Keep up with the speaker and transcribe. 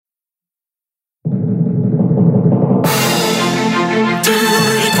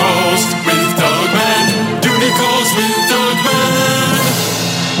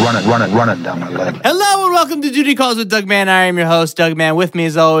running down my leg. Hello and welcome to Duty Calls with Doug Mann. I am your host, Doug Mann. With me,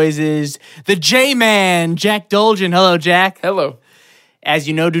 as always, is the J-Man, Jack Dolgen. Hello, Jack. Hello. As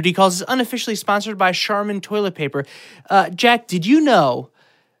you know, Duty Calls is unofficially sponsored by Charmin Toilet Paper. Jack, did you know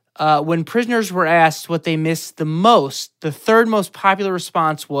when prisoners were asked what they missed the most, the third most popular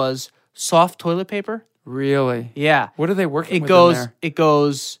response was soft toilet paper? Really? Yeah. What are they working with in there? It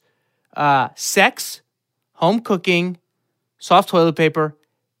goes sex, home cooking, soft toilet paper,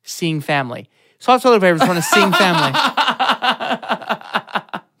 seeing family. Soft toilet paper is one of seeing family.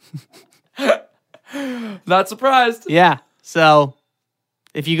 Not surprised. Yeah. So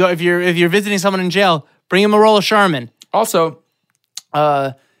if you're visiting someone in jail, bring him a roll of Charmin. Also,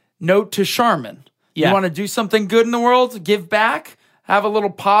 note to Charmin. Yeah. You want to do something good in the world? Give back? Have a little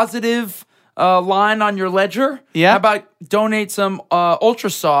positive line on your ledger? Yeah. How about donate some Ultra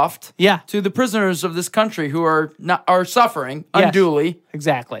Soft Yeah. to the prisoners of this country who are suffering Yes. unduly?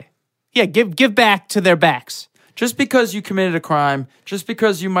 Exactly. Yeah, give back to their backs. Just because you committed a crime, just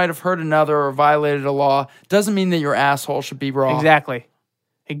because you might have hurt another or violated a law, doesn't mean that your asshole should be raw. Exactly.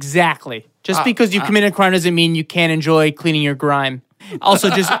 Just because you committed a crime doesn't mean you can't enjoy cleaning your grime. Also,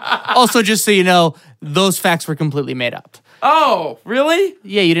 just so you know, those facts were completely made up. Oh, really?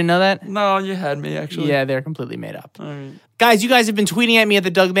 Yeah, you didn't know that? No, you had me, actually. Yeah, they're completely made up. All right. Guys, you guys have been tweeting at me at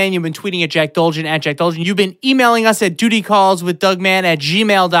the Doug Man. You've been tweeting at Jack Dolgen at Jack Dolgen. You've been emailing us at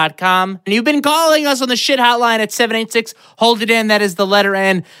dutycallswithdougman@gmail.com. And you've been calling us on the shit hotline at 786 Hold It In. That is the letter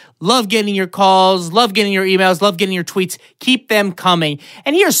N. Love getting your calls, love getting your emails, love getting your tweets. Keep them coming.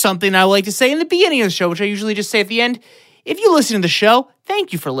 And here's something I would like to say in the beginning of the show, which I usually just say at the end. If you listen to the show,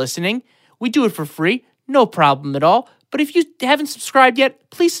 thank you for listening. We do it for free. No problem at all. But if you haven't subscribed yet,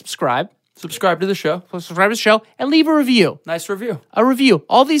 please subscribe. Subscribe to the show. Subscribe to the show and leave a review. Nice review. A review.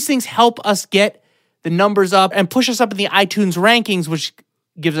 All these things help us get the numbers up and push us up in the iTunes rankings, which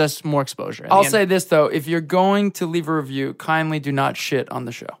gives us more exposure. I'll say this, though. If you're going to leave a review, kindly do not shit on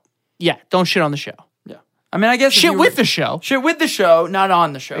the show. Yeah, don't shit on the show. Yeah. I mean, I guess... Shit with the show. Shit with the show, not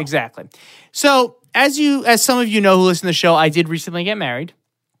on the show. Exactly. So, as some of you know who listen to the show, I did recently get married.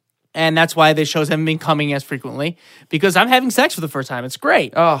 And that's why the shows haven't been coming as frequently, because I'm having sex for the first time. It's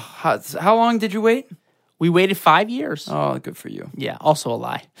great. Oh, how long did you wait? We waited 5 years. Oh, good for you. Yeah, also a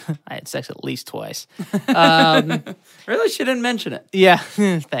lie. I had sex at least twice. Really? She didn't mention it. Yeah,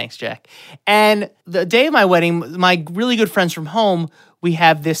 thanks, Jack. And the day of my wedding, my really good friends from home, we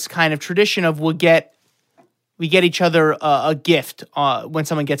have this kind of tradition of we get each other a gift when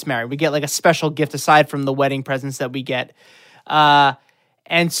someone gets married. We get like a special gift aside from the wedding presents that we get.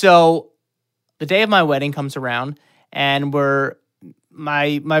 And so the day of my wedding comes around, and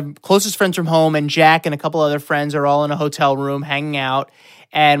my closest friends from home and Jack and a couple other friends are all in a hotel room hanging out,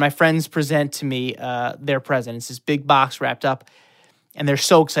 and my friends present to me their present. It's this big box wrapped up, and they're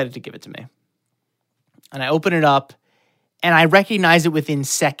so excited to give it to me. And I open it up, and I recognize it within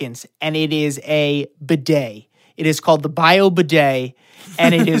seconds, and it is a bidet. It is called the Bio Bidet,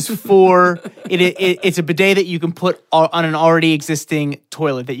 and it is it's a bidet that you can put on an already existing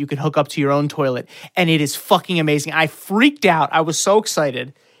toilet that you can hook up to your own toilet, and it is fucking amazing. I freaked out. I was so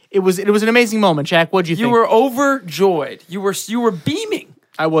excited. It was an amazing moment. Jack, what'd you think? You were overjoyed. You were beaming.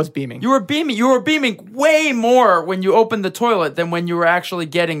 I was beaming. You were beaming. You were beaming way more when you opened the toilet than when you were actually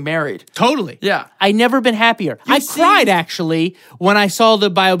getting married. Totally. Yeah. I never been happier. I cried actually when I saw the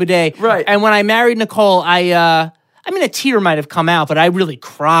Bio Bidet. Right. And when I married Nicole, a tear might have come out, but I really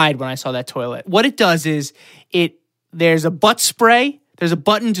cried when I saw that toilet. What it does is there's a butt spray. There's a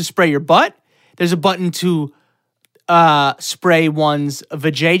button to spray your butt. There's a button to spray one's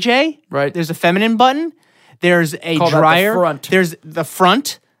vajayjay. Right. There's a feminine button. There's a Call dryer. that the front. There's the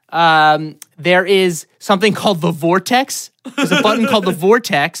front. There is something called the Vortex. There's a button called the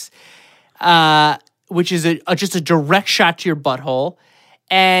Vortex, which is just a direct shot to your butthole.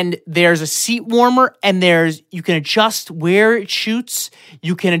 And there's a seat warmer, and you can adjust where it shoots.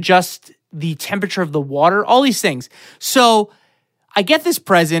 You can adjust the temperature of the water, all these things. So I get this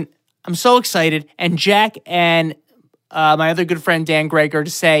present. I'm so excited. And Jack and my other good friend, Dan Greger,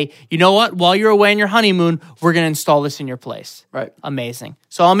 to say, you know what? While you're away on your honeymoon, we're going to install this in your place. Right. Amazing.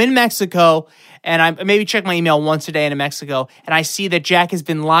 So I'm in Mexico, and I maybe check my email once a day in Mexico, and I see that Jack has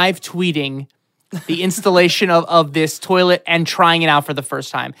been live tweeting the installation of this toilet and trying it out for the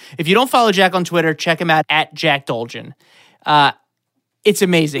first time. If you don't follow Jack on Twitter, check him out at Jack Dolgen. It's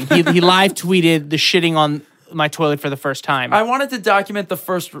amazing. He live tweeted the shitting on my toilet for the first time. I wanted to document the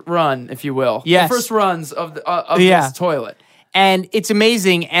first run, if you will. Yes. The first runs of this toilet. And it's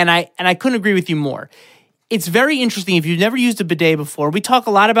amazing, and I couldn't agree with you more. It's very interesting. If you've never used a bidet before, we talk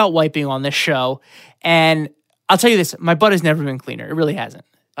a lot about wiping on this show, and I'll tell you this, my butt has never been cleaner. It really hasn't.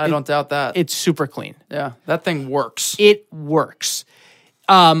 I don't doubt that. It's super clean. Yeah, that thing works. It works.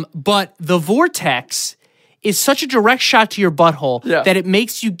 But the Vortex is such a direct shot to your butthole that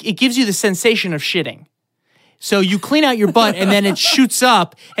it gives you the sensation of shitting. So you clean out your butt and then it shoots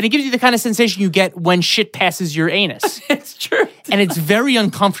up and it gives you the kind of sensation you get when shit passes your anus. It's true. And it's very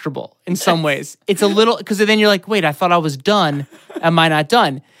uncomfortable in some ways. It's a little, because then you're like, wait, I thought I was done. Am I not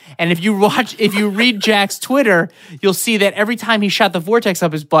done? And if you read Jack's Twitter, you'll see that every time he shot the Vortex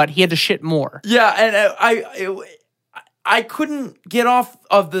up his butt, he had to shit more. Yeah, and I couldn't get off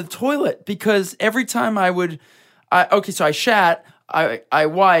of the toilet because every time so I shat, I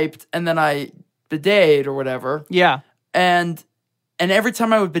wiped, and then I bidet or whatever. Yeah. And every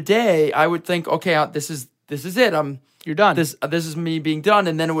time I would bidet, I would think, okay, this is it. You're done. This is me being done,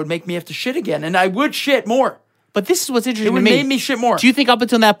 and then it would make me have to shit again, and I would shit more. But this is what's interesting It to would me. make me shit more. Do you think up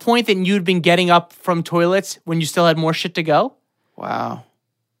until that point that you'd been getting up from toilets when you still had more shit to go? Wow.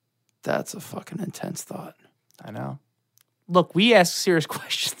 That's a fucking intense thought. I know. Look, we ask serious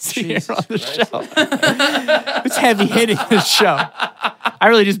questions here Jesus on the Christ. show. It's heavy hitting this show. I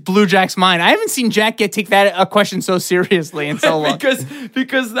really just blew Jack's mind. I haven't seen Jack take a question so seriously in so long.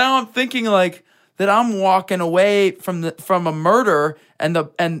 because now I'm thinking like that I'm walking away from a murder and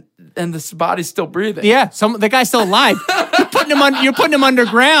this body's still breathing. Yeah, the guy's still alive. You're putting him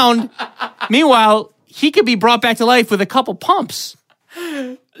underground. Meanwhile, he could be brought back to life with a couple pumps.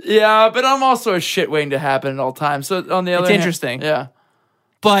 Yeah, but I'm also a shit waiting to happen at all times. So on the other hand, interesting. Yeah.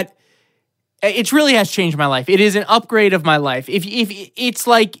 But it really has changed my life. It is an upgrade of my life. If it's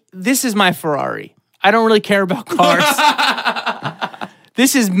like, this is my Ferrari. I don't really care about cars.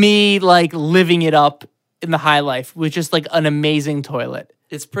 This is me like living it up in the high life with just like an amazing toilet.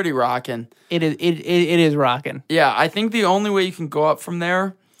 It's pretty rocking. It is rocking. Yeah, I think the only way you can go up from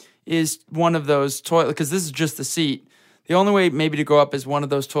there is one of those toilets, because this is just the seat. The only way maybe to go up is one of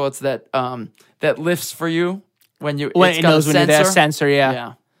those toilets that lifts for you when it knows when you're there. Sensor, yeah.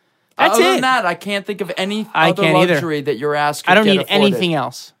 Yeah. That's Other it. than that, I can't think of any I other can't either. luxury that your ass could I don't get need afforded. anything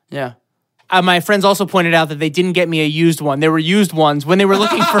else. Yeah. My friends also pointed out that they didn't get me a used one. There were used ones when they were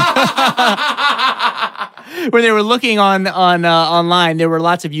looking for when they were looking on online. There were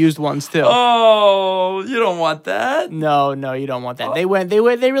lots of used ones too. Oh, you don't want that. No, you don't want that. They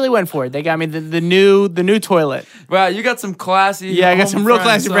really went for it. They got me the new toilet. Wow, you got some classy. Yeah, I got home some real friends,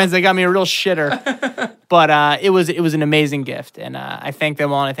 classy huh? friends. They got me a real shitter. But it was an amazing gift, and I thank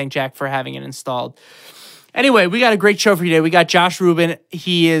them all, and I thank Jack for having it installed. Anyway, we got a great show for you today. We got Josh Rubin.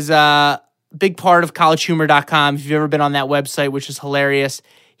 He is a big part of collegehumor.com. If you've ever been on that website, which is hilarious,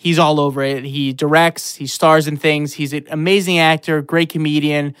 he's all over it. He directs, he stars in things. He's an amazing actor, great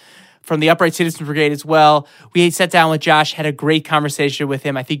comedian from the Upright Citizens Brigade as well. We sat down with Josh, had a great conversation with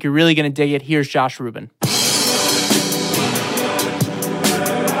him. I think you're really going to dig it. Here's Josh Rubin.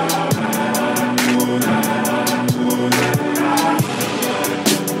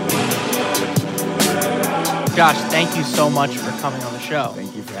 Josh, thank you so much for coming on the show.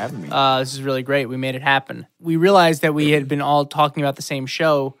 Thank you for having me. This is really great. We made it happen. We realized that we had been all talking about the same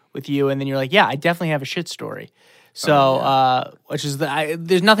show with you, and then you're like, yeah, I definitely have a shit story. So, which is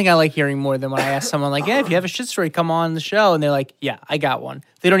there's nothing I like hearing more than when I ask someone like, yeah, if you have a shit story, come on the show. And they're like, yeah, I got one.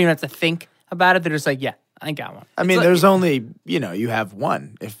 They don't even have to think about it. They're just like, yeah, I got one. I mean, there's only, you have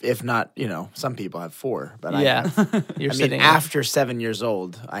one. If not, some people have four. But Yeah. I mean, after 7 years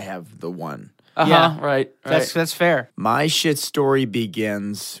old, I have the one. Yeah. Right. That's fair. My shit story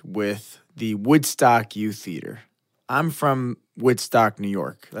begins with the Woodstock Youth Theater. I'm from Woodstock, New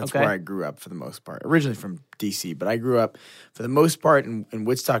York. That's where I grew up for the most part. Originally from D.C., but I grew up for the most part in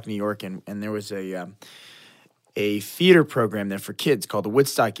Woodstock, New York, and there was a theater program there for kids called the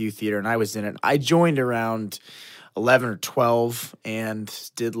Woodstock Youth Theater, and I was in it. I joined around 11 or 12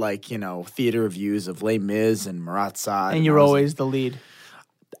 and did theater reviews of Les Mis and Marat Sade. And you're always the lead.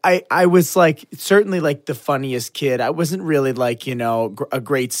 I was certainly the funniest kid. I wasn't really a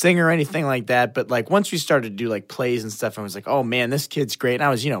great singer or anything like that. But once we started to do plays and stuff, I was like, oh man, this kid's great. And I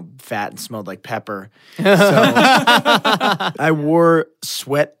was, fat and smelled like pepper. So I wore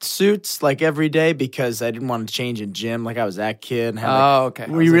sweatsuits every day because I didn't want to change in gym. I was that kid. Okay.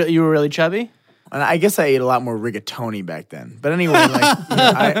 You were really chubby? And I guess I ate a lot more rigatoni back then. But anyway,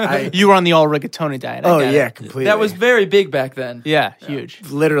 you were on the all rigatoni diet. Oh yeah, completely. That was very big back then. Yeah, huge.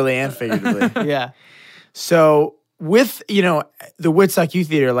 Literally and figuratively. Yeah. So with the Woodstock Youth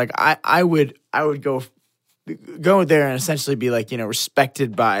Theater, I would go go there and essentially be like,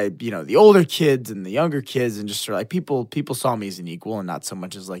 respected by, the older kids and the younger kids, and just sort of like people saw me as an equal and not so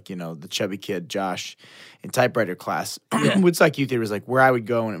much as like, the chubby kid, Josh, in typewriter class. Woodstock Youth Theater was like where I would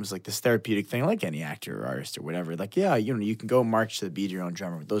go, and it was like this therapeutic thing, like any actor or artist or whatever. Like, you can go march to the beat of your own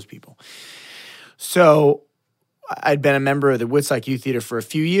drummer with those people. So I'd been a member of the Woodstock Youth Theater for a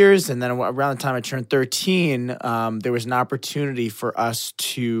few years, and then around the time I turned 13, there was an opportunity for us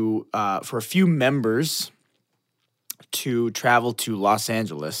to, for a few members, to travel to Los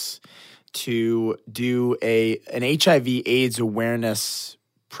Angeles to do an HIV/AIDS awareness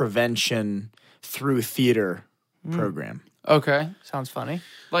prevention through theater program. Okay, sounds funny.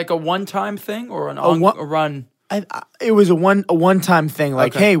 Like a one-time thing or a run? It was a one-time thing.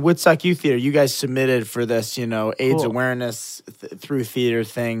 Like, hey, Woodstock Youth Theater, you guys submitted for this, AIDS awareness through theater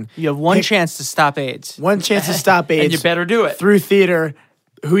thing. You have one chance to stop AIDS. One chance to stop AIDS. And you better do it. Through theater.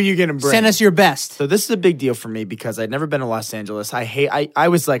 Who are you going to bring? Send us your best. So this is a big deal for me because I'd never been to Los Angeles. I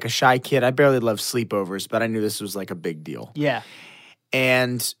was like a shy kid. I barely loved sleepovers, but I knew this was like a big deal. Yeah.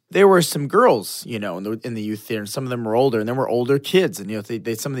 And there were some girls, in the youth theater, and some of them were older, and there were older kids. And,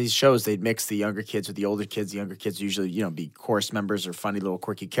 they some of these shows, they'd mix the younger kids with the older kids. The younger kids usually, be chorus members or funny little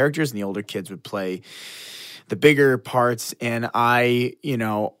quirky characters, and the older kids would play the bigger parts. And I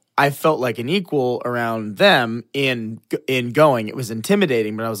felt like an equal around them in going. It was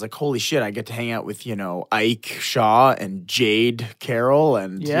intimidating, but I was like, holy shit, I get to hang out with, Ike Shaw and Jade Carroll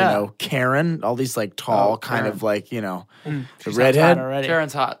and, Karen, all these like tall kind of like, the redhead.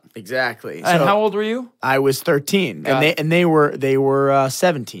 Karen's hot. Exactly. And so, how old were you? I was 13 and they were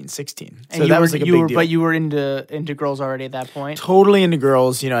 17, 16. And so that was like a big deal. But you were into girls already at that point? Totally into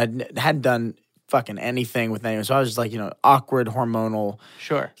girls. I hadn't done fucking anything with anyone. So I was just like, awkward, hormonal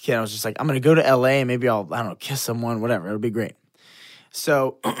kid. I was just like, I'm going to go to LA. Maybe I'll, I don't know, kiss someone, whatever. It'll be great.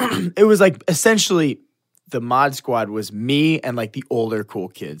 So it was like essentially the Mod Squad was me and like the older cool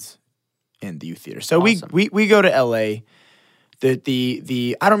kids in the youth theater. So awesome. we go to LA.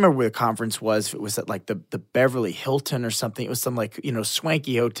 The I don't remember where the conference was. If it was at like the Beverly Hilton or something. It was some like,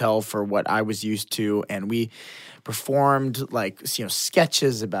 swanky hotel for what I was used to. And we performed like,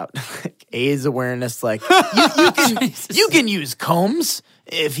 sketches about like, AIDS awareness. Like you can use combs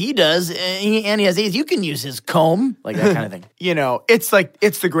if he does and he has AIDS. You can use his comb, like that kind of thing. It's like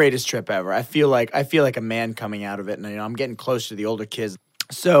it's the greatest trip ever. I feel like a man coming out of it, and I'm getting close to the older kids.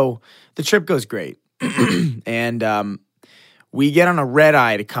 So the trip goes great, and we get on a red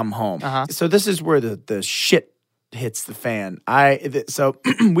eye to come home. So this is where the shit hits the fan. So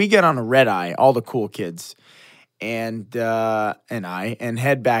we get on a red eye, all the cool kids, and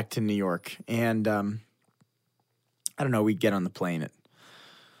head back to New York. And I don't know, we get on the plane at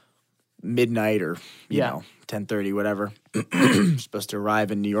midnight or you know 10:30, whatever. Supposed to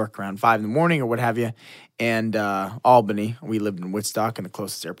arrive in New York around 5 a.m. or what have you. And Albany. We lived in Woodstock, and the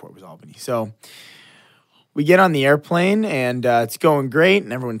closest airport was Albany. So we get on the airplane, and it's going great,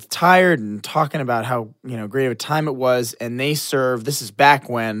 and everyone's tired and talking about how great of a time it was. And they serve. This is back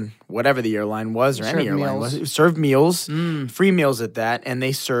when whatever the airline was or any airline was, it served meals, free meals at that. And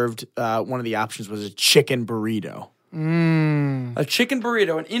they served one of the options was a chicken burrito. A chicken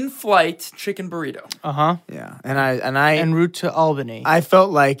burrito, an in-flight chicken burrito. Yeah, and I en route to Albany. I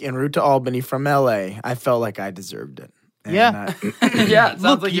felt like en route to Albany from LA. I felt like I deserved it. And yeah, yeah. It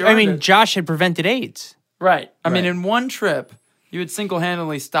sounds like you. I mean, Josh had prevented AIDS. Right. I mean, in one trip, you had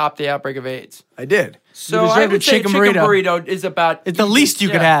single-handedly stopped the outbreak of AIDS. I did. So I would say chicken burrito is about... It's the least you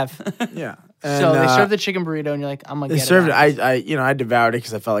could have. Yeah. And, so they served the chicken burrito, and you're like, I'm going to get it. They served it. I devoured it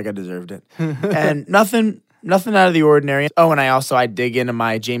because I felt like I deserved it. And nothing out of the ordinary. Oh, and I dig into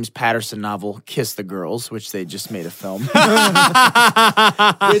my James Patterson novel, Kiss the Girls, which they just made a film.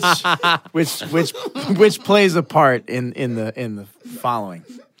 which plays a part in the following.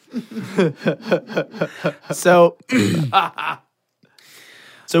 So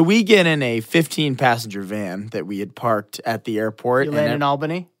we get in a 15-passenger van that we had parked at the airport. You land in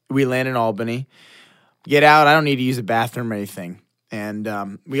Albany? We land in Albany. Get out. I don't need to use a bathroom or anything.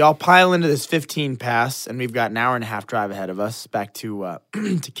 And we all pile into this 15-pass, and we've got an hour and a half drive ahead of us back to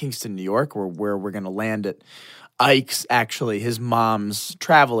to Kingston, New York, where we're going to land at Ike's, actually, his mom's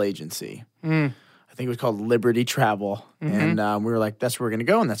travel agency. I think it was called Liberty Travel. And we were like, that's where we're going to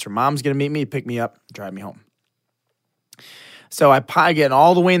go, and that's where Mom's going to meet me, pick me up, drive me home. So I get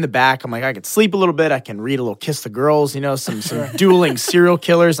all the way in the back. I'm like, I could sleep a little bit. I can read a little Kiss the Girls, some dueling serial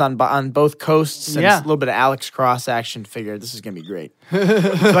killers on both coasts. And a little bit of Alex Cross action. Figured this is going to be great. So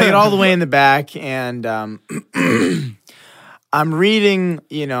I get all the way in the back, and I'm reading,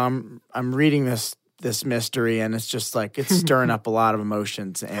 I'm reading this this mystery, and it's just like it's stirring up a lot of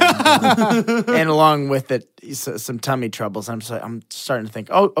emotions, and along with it, some tummy troubles. I'm starting to think,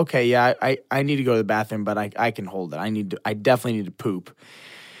 oh, okay, yeah, I need to go to the bathroom, but I can hold it. I definitely need to poop,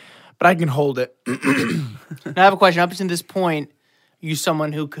 but I can hold it. Now, I have a question. Up to this point, you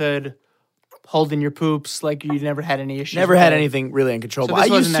someone who could hold in your poops, like you never had any issues. Never had anything really uncontrollable. So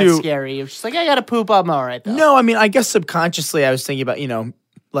this wasn't that scary. It was just like, I got to poop. I'm all right though. No, I mean, I guess subconsciously I was thinking about,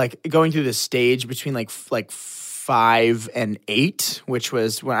 like going through the stage between like 5 and 8, which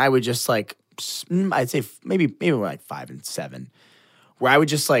was when I would just like, I'd say maybe like 5 and 7, where I would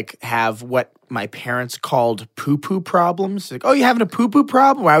just like have what my parents called poo-poo problems. Like, oh, you having a poo-poo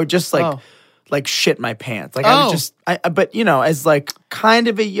problem? Where I would just like shit my pants. Like I would just, but as like kind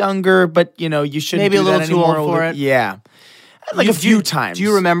of a younger, but you shouldn't maybe do a little that too anymore. old for it. Yeah. Like a few times. Do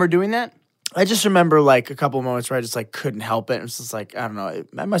you remember doing that? I just remember like a couple of moments where I just like couldn't help it. It was just like, I don't know.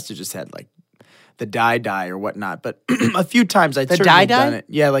 I must have just had like the die or whatnot. But a few times I'd certainly done it.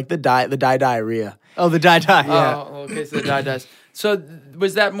 Yeah, like the diarrhea. Oh, the die. Yeah. Oh, okay, so the dies. So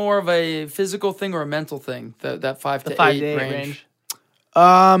was that more of a physical thing or a mental thing? That 5 to 8 range?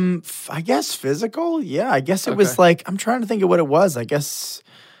 I guess physical. Yeah, I guess it was like, I'm trying to think of what it was. I guess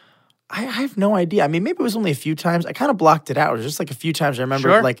I have no idea. I mean, maybe it was only a few times. I kind of blocked it out. It was just like a few times. I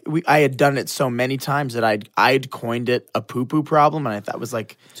remember like I had done it so many times that I'd coined it a poo-poo problem, and I thought it was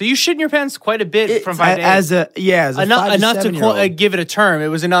like. So you shit in your pants quite a bit from 5 to 8. As a 5 to 7-year-old. To give it a term. It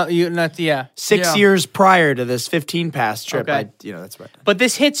was enough. 6 years prior to this 15 pass trip. Okay. That's right. But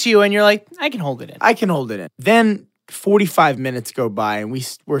this hits you, and you're like, I can hold it in. I can hold it in. Then 45 minutes go by, and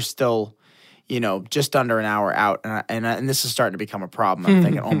we're still. Just under an hour out, and this is starting to become a problem. I'm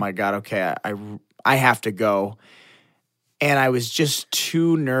thinking, oh my God, okay, I have to go. And I was just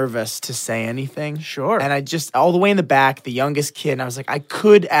too nervous to say anything. Sure. And I just, all the way in the back, the youngest kid, and I was like, I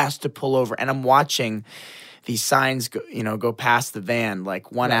could ask to pull over. And I'm watching these signs go past the van, like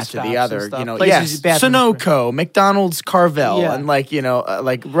one after the other. Sunoco, McDonald's Carvel, and like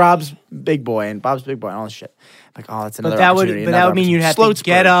Rob's Big Boy and Bob's Big Boy and all this shit. Like, oh, that's another opportunity. But that would mean you'd have to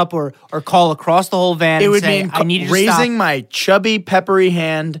get up or call across the whole van. It would say, mean I need you to raising stop. my chubby, peppery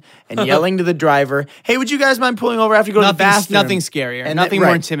hand and yelling to the driver, "Hey, would you guys mind pulling over after you go to the bathroom?" Nothing scarier, nothing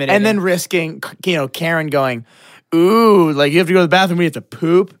more intimidating. And then risking, Karen going, "Ooh, like you have to go to the bathroom, we have to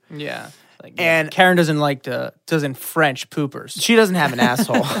poop." Yeah. And Karen doesn't French poopers. She doesn't have an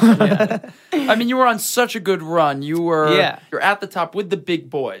asshole. I mean, you were on such a good run. You're at the top with the big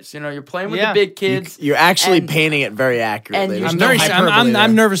boys. You're playing with the big kids. You're actually painting it very accurately. And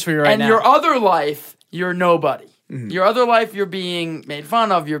I'm nervous for you right now. And your other life, you're nobody. Mm-hmm. Your other life, you're being made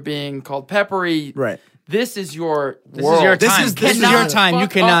fun of. You're being called peppery. Right. This is your world. This is your time. This is your time. You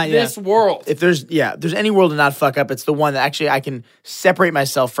cannot. This world. If there's any world to not fuck up, it's the one that actually I can separate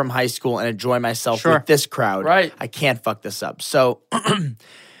myself from high school and enjoy myself with this crowd. Right. I can't fuck this up. So,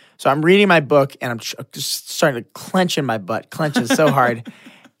 so I'm reading my book and I'm just starting to clench in my butt, clenching so hard,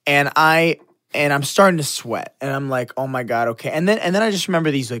 and I'm starting to sweat, and I'm like, oh my God, okay. And then I just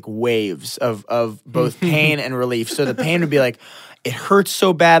remember these like waves of both pain and relief. So the pain would be like, it hurts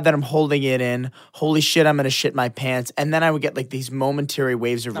so bad that I'm holding it in. Holy shit, I'm going to shit my pants. And then I would get like these momentary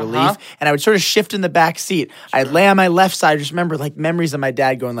waves of relief. And I would sort of shift in the back seat. I'd lay on my left side. I just remember like memories of my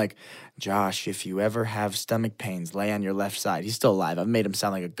dad going like, Josh, if you ever have stomach pains, lay on your left side. He's still alive. I've made him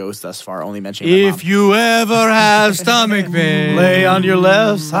sound like a ghost thus far, only mentioning my mom. If you ever have stomach pain, lay on your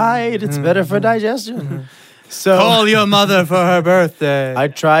left side. It's better for digestion. So call your mother for her birthday. I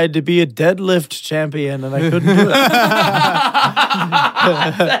tried to be a deadlift champion and I couldn't do it.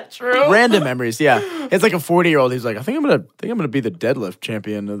 Is that true? Random memories, yeah. It's like a 40-year-old. He's like, I think I'm gonna be the deadlift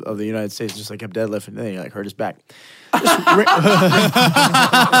champion of the United States. Just like kept deadlifting, and then he like hurt his back. That's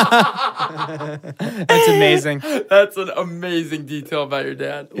amazing. That's an amazing detail about your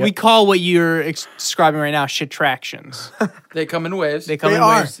dad. Yep. We call what you're describing right now shit-tractions. They come in waves. They come in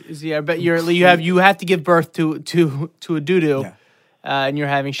waves. Yeah, but you have to give birth to a doo-doo. Yeah. And you're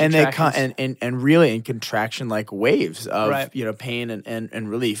having shit tractions. And really in contraction like waves of pain and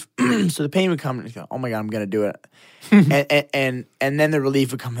relief. So the pain would come and you go, oh my God, I'm gonna do it. and then the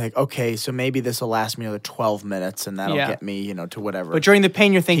relief would come like, okay, so maybe this will last me another 12 minutes and that'll get me, to whatever. But during the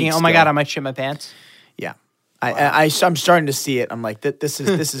pain you're thinking, oh my God, I might shit my pants. Yeah. I'm starting to see it. I'm like, this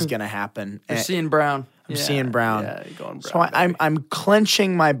is gonna happen. You're seeing brown. I'm seeing brown. Yeah, you're going brown. So I'm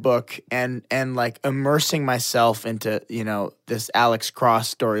clenching my book and like immersing myself into, this Alex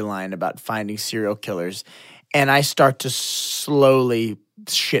Cross storyline about finding serial killers. And I start to slowly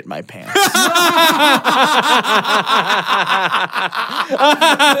shit my pants.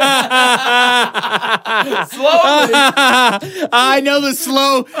 Slowly. I know the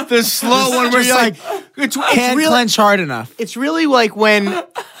slow one where you're like, Can't really, clench hard enough. it's really like when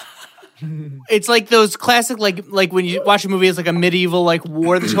it's like those classic like when you watch a movie, it's like a medieval like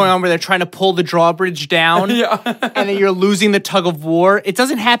war that's going on where they're trying to pull the drawbridge down, and then you're losing the tug of war. It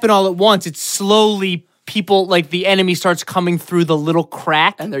doesn't happen all at once. It's slowly. People like the enemy starts coming through the little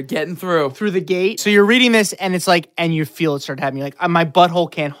crack And they're getting through the gate. So you're reading this and it's like, and you feel it start happening. Like my butthole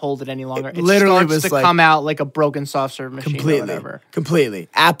can't hold it any longer. It literally starts was to like- come out like a broken soft serve machine or whatever. Completely.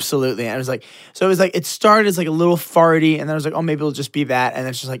 Absolutely. And I was like, so it was like, it started as like a little farty, and then I was like, oh, maybe it'll just be that. And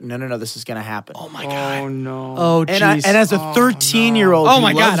it's just like, no, this is going to happen. Oh my God. Oh no. Oh, And jeez. as a 13-year-old Oh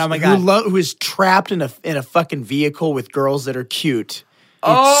my God. who is trapped in a fucking vehicle with girls that are cute,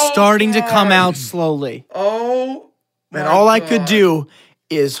 It's starting to come out slowly. Oh. and all I could do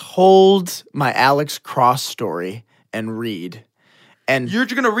is hold my Alex Cross story and read. And You're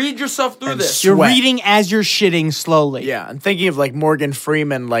going to read yourself through And this. You're sweat. reading as you're shitting slowly. yeah, I'm thinking of like Morgan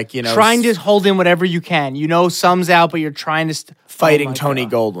Freeman, like, you know, Trying to hold in whatever you can. You know, sum's out, but you're trying to fighting Oh my Tony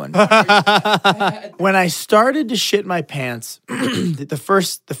God. Goldwyn. When I started to shit my pants, the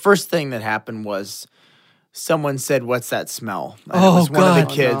first thing that happened was someone said, "What's that smell?" And it was one of God.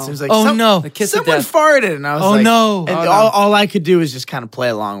 the kids. Oh, no. It was like, Oh, no. The kiss of someone death. farted, and I was Oh, like, no. And Oh, no. all I could do was just kind of play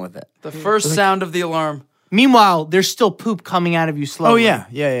along with it. The first sound of the alarm. Meanwhile, there's still poop coming out of you slowly. Oh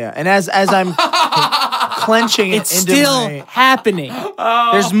yeah. And as I'm clenching it It's into still my, happening.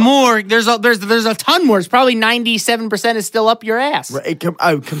 There's more. There's a ton more. It's probably 97% is still up your ass.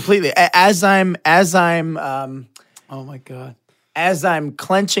 completely as I'm Oh my God. as I'm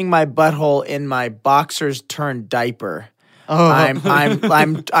clenching my butthole in my boxers turned diaper,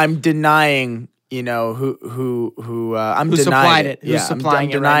 I'm denying, you know, who I'm Who denying supplied it, who's Yeah, supplying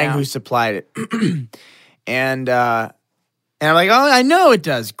I'm it right denying now. who supplied it. and I'm like, oh, I know it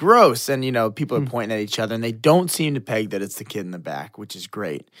does. Gross. And you know, people are pointing at each other, and they don't seem to peg that it's the kid in the back, which is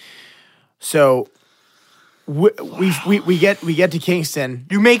great. So we get to Kingston.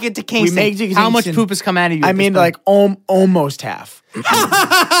 You make it to Kingston. make it to How much Kingston. poop has come out of you? I at this mean, point? like almost half. And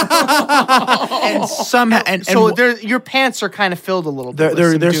somehow, and so your pants are kind of filled a little bit. with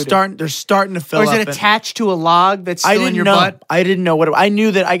some doo-doo. they're starting to fill Or is up. it and attached to a log that's I still didn't in your know. butt? I didn't know what. I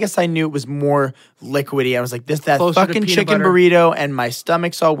knew that. I guess I knew it was more liquidy. I was like, that Closer to fucking peanut chicken butter. burrito, and my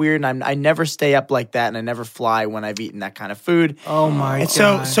stomach's all weird, and I never stay up like that, and I never fly when I've eaten that kind of food. Oh my And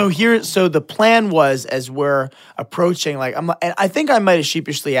God. so the plan was, as we're approaching, like and I think I might have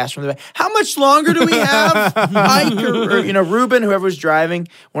sheepishly asked from the back, how much longer do we have? Ike or you know, Ruben, whoever was driving,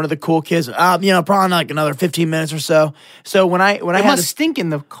 one of the cool kids, you know, probably like another 15 minutes or so. So when I it had must this, stink in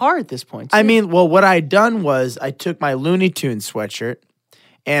the car at this point. I too. mean, well, what I'd done was I took my Looney Tunes sweatshirt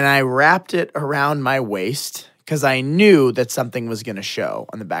and I wrapped it around my waist because I knew that something was going to show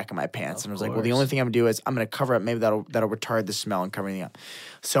on the back of my pants. And I was like, well, the only thing I'm going to do is I'm going to cover up. Maybe that'll retard the smell and cover everything up.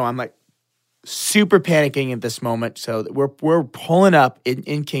 So I'm like super panicking at this moment. So we're pulling up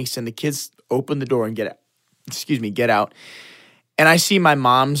in Kingston. The kids open the door and get out. And I see my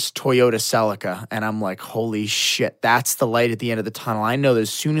mom's Toyota Celica, and I'm like, holy shit, that's the light at the end of the tunnel. I know that as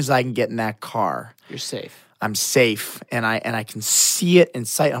soon as I can get in that car, you're safe. I'm safe, and I can see it in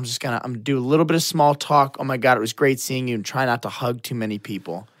sight. I'm gonna do a little bit of small talk. Oh my God, it was great seeing you, and try not to hug too many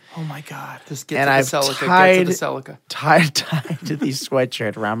people. Oh my God. Just get And to I've the Celica. tied- Get to the Celica. Tied to these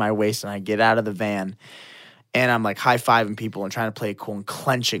sweatshirt around my waist, and I get out of the van, and I'm like high-fiving people and trying to play it cool and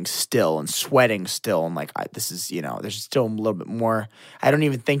clenching still and sweating still. And like, this is, you know, there's still a little bit more. I don't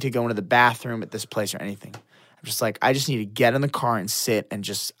even think to go into the bathroom at this place or anything. I'm just like, I just need to get in the car and sit and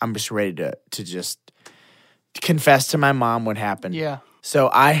I'm just ready to just confess to my mom what happened. Yeah. So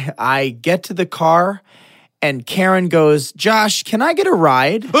I get to the car and Karen goes, Josh, can I get a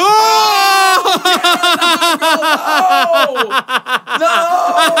ride?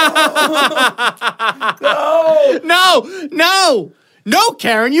 No,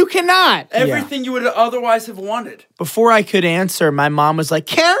 Karen, you cannot. Everything you would otherwise have wanted. Before I could answer, my mom was like,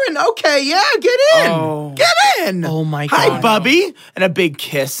 Karen, okay, yeah, get in. Oh. Get in. Oh, my Hi, God. Bubby. And a big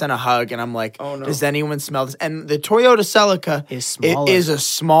kiss and a hug. And I'm like, Oh, no. does anyone smell this? And the Toyota Celica Is smaller. is a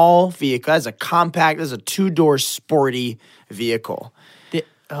small vehicle. It's a compact, it's a 2-door sporty vehicle.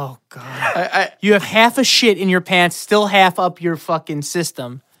 Oh God. You have half a shit in your pants, still half up your fucking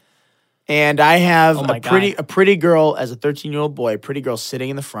system. And I have Oh my a pretty girl, as a 13-year-old boy, a pretty girl sitting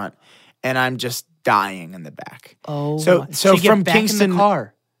in the front, and I'm just dying in the back. Oh, So my. You get from back in Kingston, the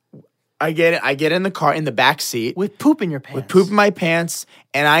car. I get in the car in the back seat with poop in your pants. with poop in my pants,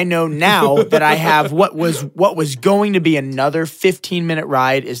 and I know now that I have what was going to be another 15-minute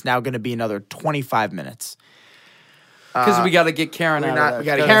ride is now going to be another 25 minutes. Because we got to get Karen out of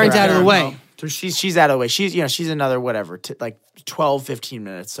there. Karen's out of the way. So she's out of the way. She's another whatever, like 12, 15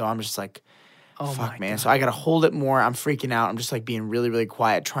 minutes. So I'm just like, fuck, man. So I got to hold it more. I'm freaking out. I'm just like being really, really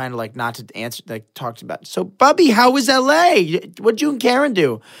quiet, trying to like not to answer, like talk about. So, Bubby, how was LA? What'd you and Karen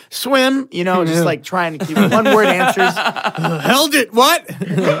do? Swim? Just like trying to keep one word answers. Held it.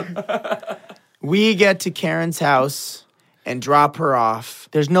 What? We get to Karen's house and drop her off.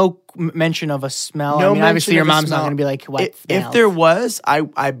 There's no mention of a smell. I mean, obviously your mom's not going to be like, what? If there was, I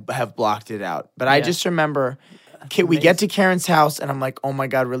have blocked it out. But I just remember we get to Karen's house and I'm like, oh my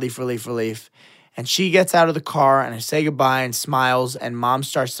God, relief, relief, relief. And she gets out of the car and I say goodbye and smiles and Mom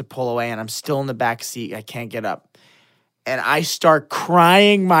starts to pull away and I'm still in the back seat. I can't get up. And I start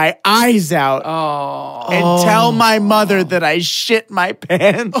crying my eyes out and tell my mother that I shit my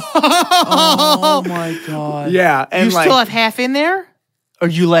pants. Oh my God. Yeah. And you still have half in there? Or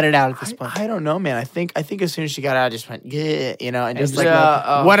you let it out at this point? I don't know, man. I think as soon as she got out, I just went, yeah, and just what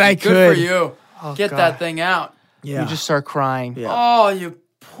I could. Good for you. Get that thing out. Yeah. You just start crying. Yeah. Oh, you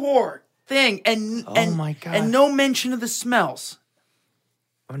poor thing. And my God. And no mention of the smells.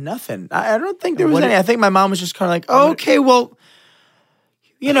 Nothing. I don't think there was any. I think my mom was just kind of like, okay, well,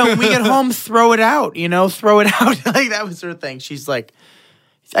 when we get home, throw it out, throw it out. Like that was her thing. She's like,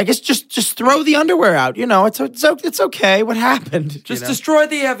 I guess just throw the underwear out. It's okay. What happened? Just destroy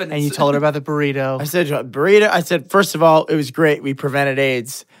the evidence. And you told her about the burrito. I said, burrito. I said, first of all, it was great. We prevented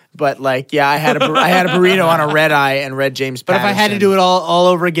AIDS. But I had a burrito on a red eye and read James Patterson. But if I had to do it all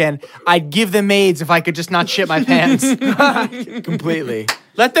over again, I'd give them AIDS if I could just not shit my pants. Completely.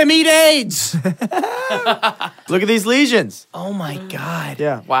 Let them eat AIDS. Look at these lesions. Oh my God.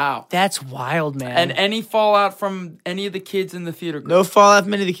 Yeah. Wow. That's wild, man. And any fallout from any of the kids in the theater group? No fallout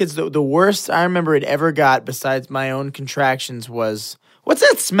from any of the kids. The worst I remember it ever got, besides my own contractions, was, what's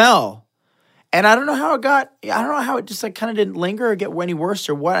that smell? And I don't know how it just like kind of didn't linger or get any worse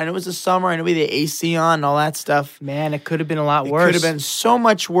or what. I know it was the summer. I know we had the AC on and all that stuff. Man, it could have been a lot worse. It could have been so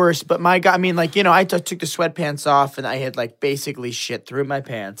much worse. But my God, I mean, like, I took the sweatpants off and I had like basically shit through my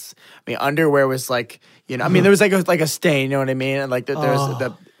pants. I mean, underwear was like, I mean, there was like a stain, you know what I mean? And like there was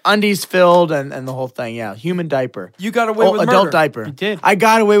the undies filled and the whole thing. Yeah, human diaper. You got away with murder. Adult diaper. You did. I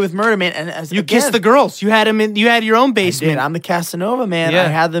got away with murder, man. And you kissed the girls. You had them in. You had your own basement. I'm the Casanova, man. Yeah. I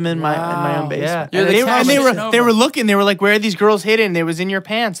had them in my own basement. Yeah. They were looking. They were like, "Where are these girls hidden?" They was in your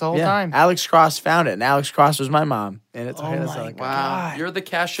pants the whole time. Alex Cross found it, and Alex Cross was my mom. And it's wow. God. You're the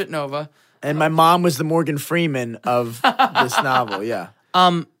Cash Nova. And my mom was the Morgan Freeman of this novel. Yeah.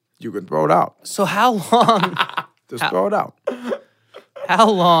 You can throw it out. So how long? Just throw it out. How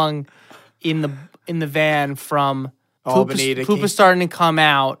long in the van from Albany to poop is starting to come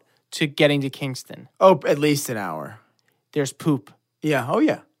out to getting to Kingston? Oh, at least an hour. There's poop. Yeah. Oh,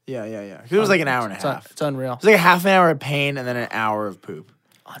 yeah. Yeah. It was like an hour and a half. It's unreal. It was like a half an hour of pain and then an hour of poop.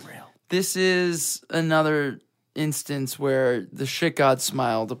 Unreal. This is another instance where the shit god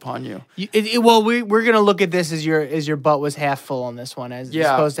smiled upon you. Well, we're gonna look at this as your butt was half full on this one, as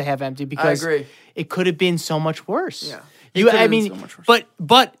opposed to half empty, because I agree. It could have been so much worse. Yeah. So much worse.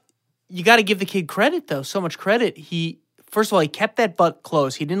 But you got to give the kid credit though. So much credit. First of all, he kept that butt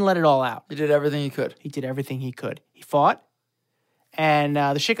closed. He didn't let it all out. He did everything he could. He fought, and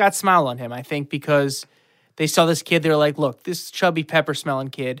the shit got smiled on him. I think because they saw this kid. They were like, "Look, this chubby pepper smelling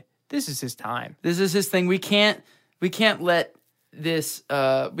kid. This is his time. This is his thing. We can't let this.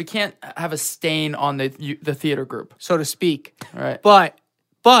 We can't have a stain on the theater group, so to speak. All right.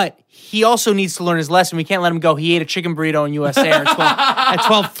 But he also needs to learn his lesson. We can't let him go. He ate a chicken burrito in US Air at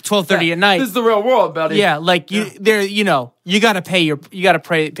 12:30 at night. This is the real world, buddy. Yeah, like you got to pay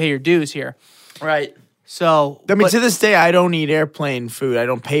your dues here. Right. So, I mean, to this day, I don't eat airplane food. I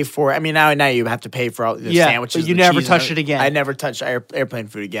don't pay for it. I mean, now you have to pay for all the sandwiches. But you never touch it again. I never touch airplane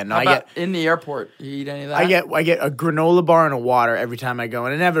food again. No, How about in the airport? You eat any of that? I get a granola bar and a water every time I go,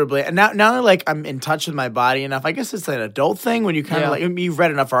 and inevitably, and now like I'm in touch with my body enough. I guess it's an adult thing when you kind of like you've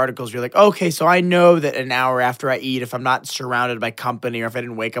read enough articles. You're like, okay, so I know that an hour after I eat, if I'm not surrounded by company or if I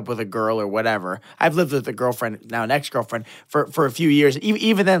didn't wake up with a girl or whatever, I've lived with a girlfriend, now an ex-girlfriend, for a few years.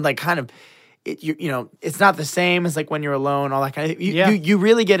 Even then, like kind of. It's not the same as like when you're alone, all that kind of. You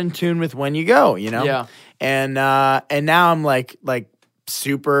really get in tune with when you go, Yeah. And now I'm like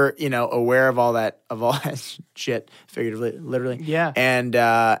super, aware of all that shit, figuratively, literally. Yeah. And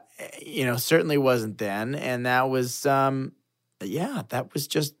certainly wasn't then, and that was that was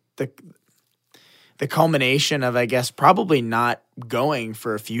just the the culmination of, I guess, probably not going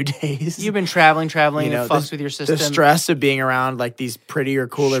for a few days. You've been traveling, you know, it fucks with your system. The stress of being around like these prettier,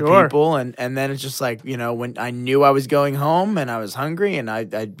 cooler people, and then it's just like, you know, when I knew I was going home and I was hungry and I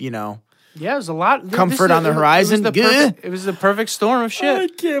you know. Yeah, it was a lot. Comfort on the horizon. It was the perfect storm of shit. I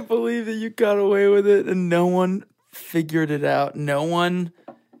can't believe that you got away with it and no one figured it out. No one.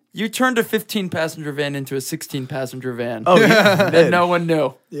 You turned a 15-passenger van into a 16-passenger van. Oh, yeah. And no one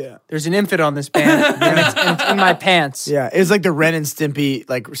knew. Yeah. There's an infant on this band, and it's in my pants. Yeah, it was like the Ren and Stimpy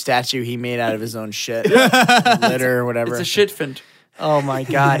like statue he made out of his own shit. Litter or whatever. It's a shitfint. Oh, my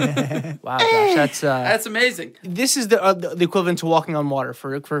God. Wow, Josh, that's amazing. This is the equivalent to walking on water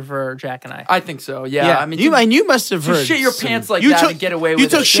for Jack and I. I think so, yeah. I mean, you must have heard. Shit your pants like that and get away with it. You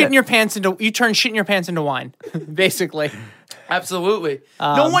turned shit in your pants into wine, basically. Absolutely.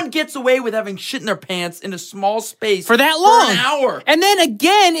 No one gets away with having shit in their pants in a small space for that long. For an hour. And then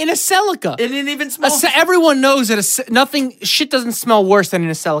again in a Celica. And then even small. Everyone knows that shit doesn't smell worse than in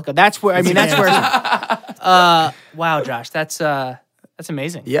a Celica. That's where wow, Josh, that's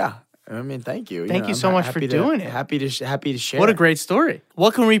amazing. Yeah. I mean, thank you. Thank you so much for doing it. Happy to share. What a great story.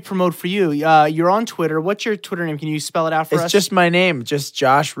 What can we promote for you? You're on Twitter. What's your Twitter name? Can you spell it out for us? It's just my name, just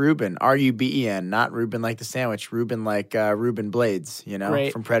Josh Rubin, Ruben, not Reuben like the sandwich, Reuben like Reuben Blades, you know,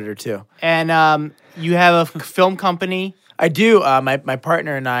 Great. From Predator 2. And you have a film company. I do. My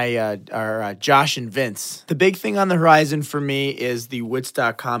partner and I are Josh and Vince. The big thing on the horizon for me is the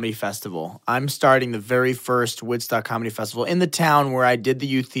Woodstock Comedy Festival. I'm starting the very first Woodstock Comedy Festival in the town where I did the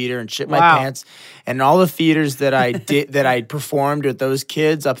youth theater and shit my pants, and all the theaters that I did that I performed with those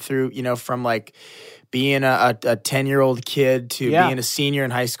kids up through, you know, from like being a 10-year-old kid to being a senior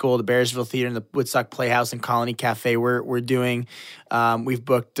in high school, the Bearsville Theater and the Woodstock Playhouse and Colony Cafe. We're doing. We've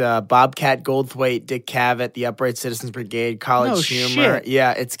booked Bobcat Goldthwait, Dick Cavett, the Upright Citizens Brigade, College Humor. Shit.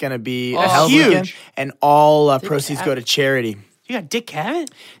 Yeah, it's gonna be a hell of a weekend. And all proceeds go to charity. You got Dick Cavett?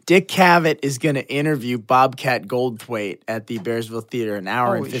 Dick Cavett is going to interview Bobcat Goldthwait at the Bearsville Theater, an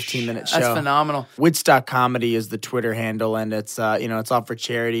hour and 15-minute show. That's phenomenal. Woodstock Comedy is the Twitter handle, and it's it's all for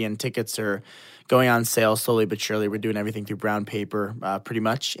charity, and tickets are going on sale slowly but surely. We're doing everything through brown paper, pretty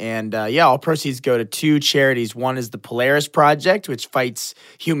much. And all proceeds go to two charities. One is the Polaris Project, which fights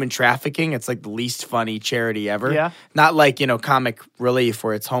human trafficking. It's like the least funny charity ever. Yeah. Not like, Comic Relief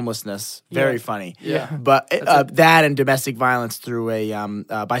where it's homelessness. Very funny. Yeah. But that and domestic violence through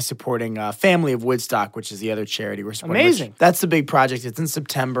by supporting Family of Woodstock, which is the other charity we're supporting. Amazing. That's the big project. It's in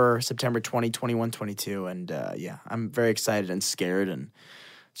September 20, 21, 22. And I'm very excited and scared and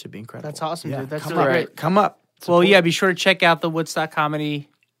should be incredible. That's awesome, dude. That's come really up. great. Come up. Well, yeah, be sure to check out the Woodstock Comedy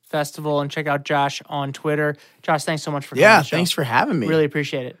Festival and check out Josh on Twitter. Josh, thanks so much for coming on the show. Thanks for having me. Really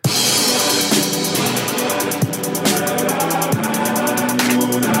appreciate it.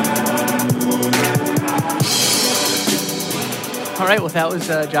 All right, well, that was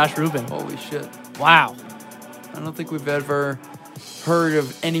Josh Rubin. Holy shit. Wow. I don't think we've ever heard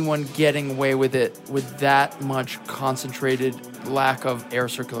of anyone getting away with it with that much concentrated lack of air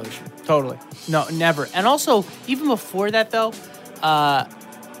circulation. Totally. No, never. And also, even before that, though,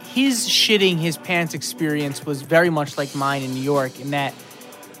 his shitting his pants experience was very much like mine in New York in that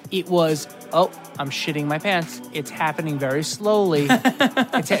it was, I'm shitting my pants. It's happening very slowly.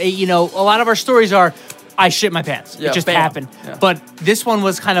 A lot of our stories are, I shit my pants. Yeah, it just bam. happened. Yeah. But this one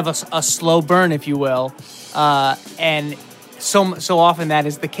was kind of a slow burn, if you will. And so often that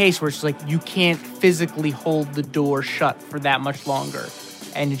is the case where it's like you can't physically hold the door shut for that much longer.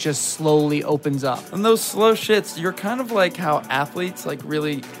 And it just slowly opens up. And those slow shits, you're kind of like how athletes, like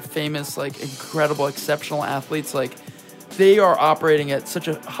really famous, like incredible, exceptional athletes, like they are operating at such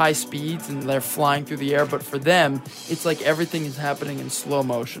a high speeds and they're flying through the air. But for them, it's like everything is happening in slow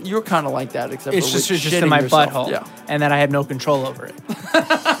motion. You're kind of like that, except it's for just in my butthole, and that I have no control over it.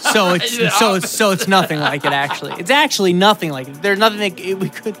 So it's nothing like it. Actually, it's actually nothing like it. There's nothing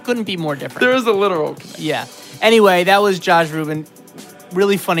couldn't be more different. There is a literal connection. Yeah. Anyway, that was Josh Rubin.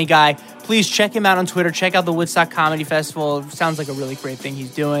 Really funny guy. Please check him out on Twitter. Check out the Woodstock Comedy Festival. It sounds like a really great thing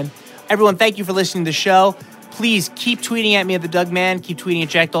he's doing. Everyone, thank you for listening to the show. Please keep tweeting at me at the Doug Man. Keep tweeting at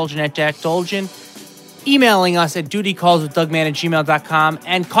Jack Dolgen at Jack Dolgen. Emailing us at dutycallswithdugman@gmail.com.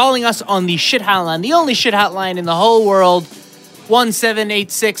 And calling us on the shit hotline, the only shit hotline in the whole world,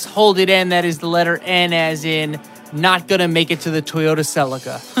 1786, hold it N. That is the letter N as in not going to make it to the Toyota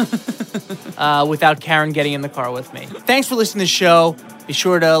Celica without Karen getting in the car with me. Thanks for listening to the show. Be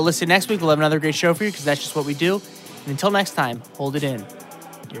sure to listen next week. We'll have another great show for you because that's just what we do. And until next time, hold it in.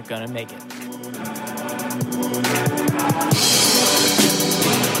 You're going to make it.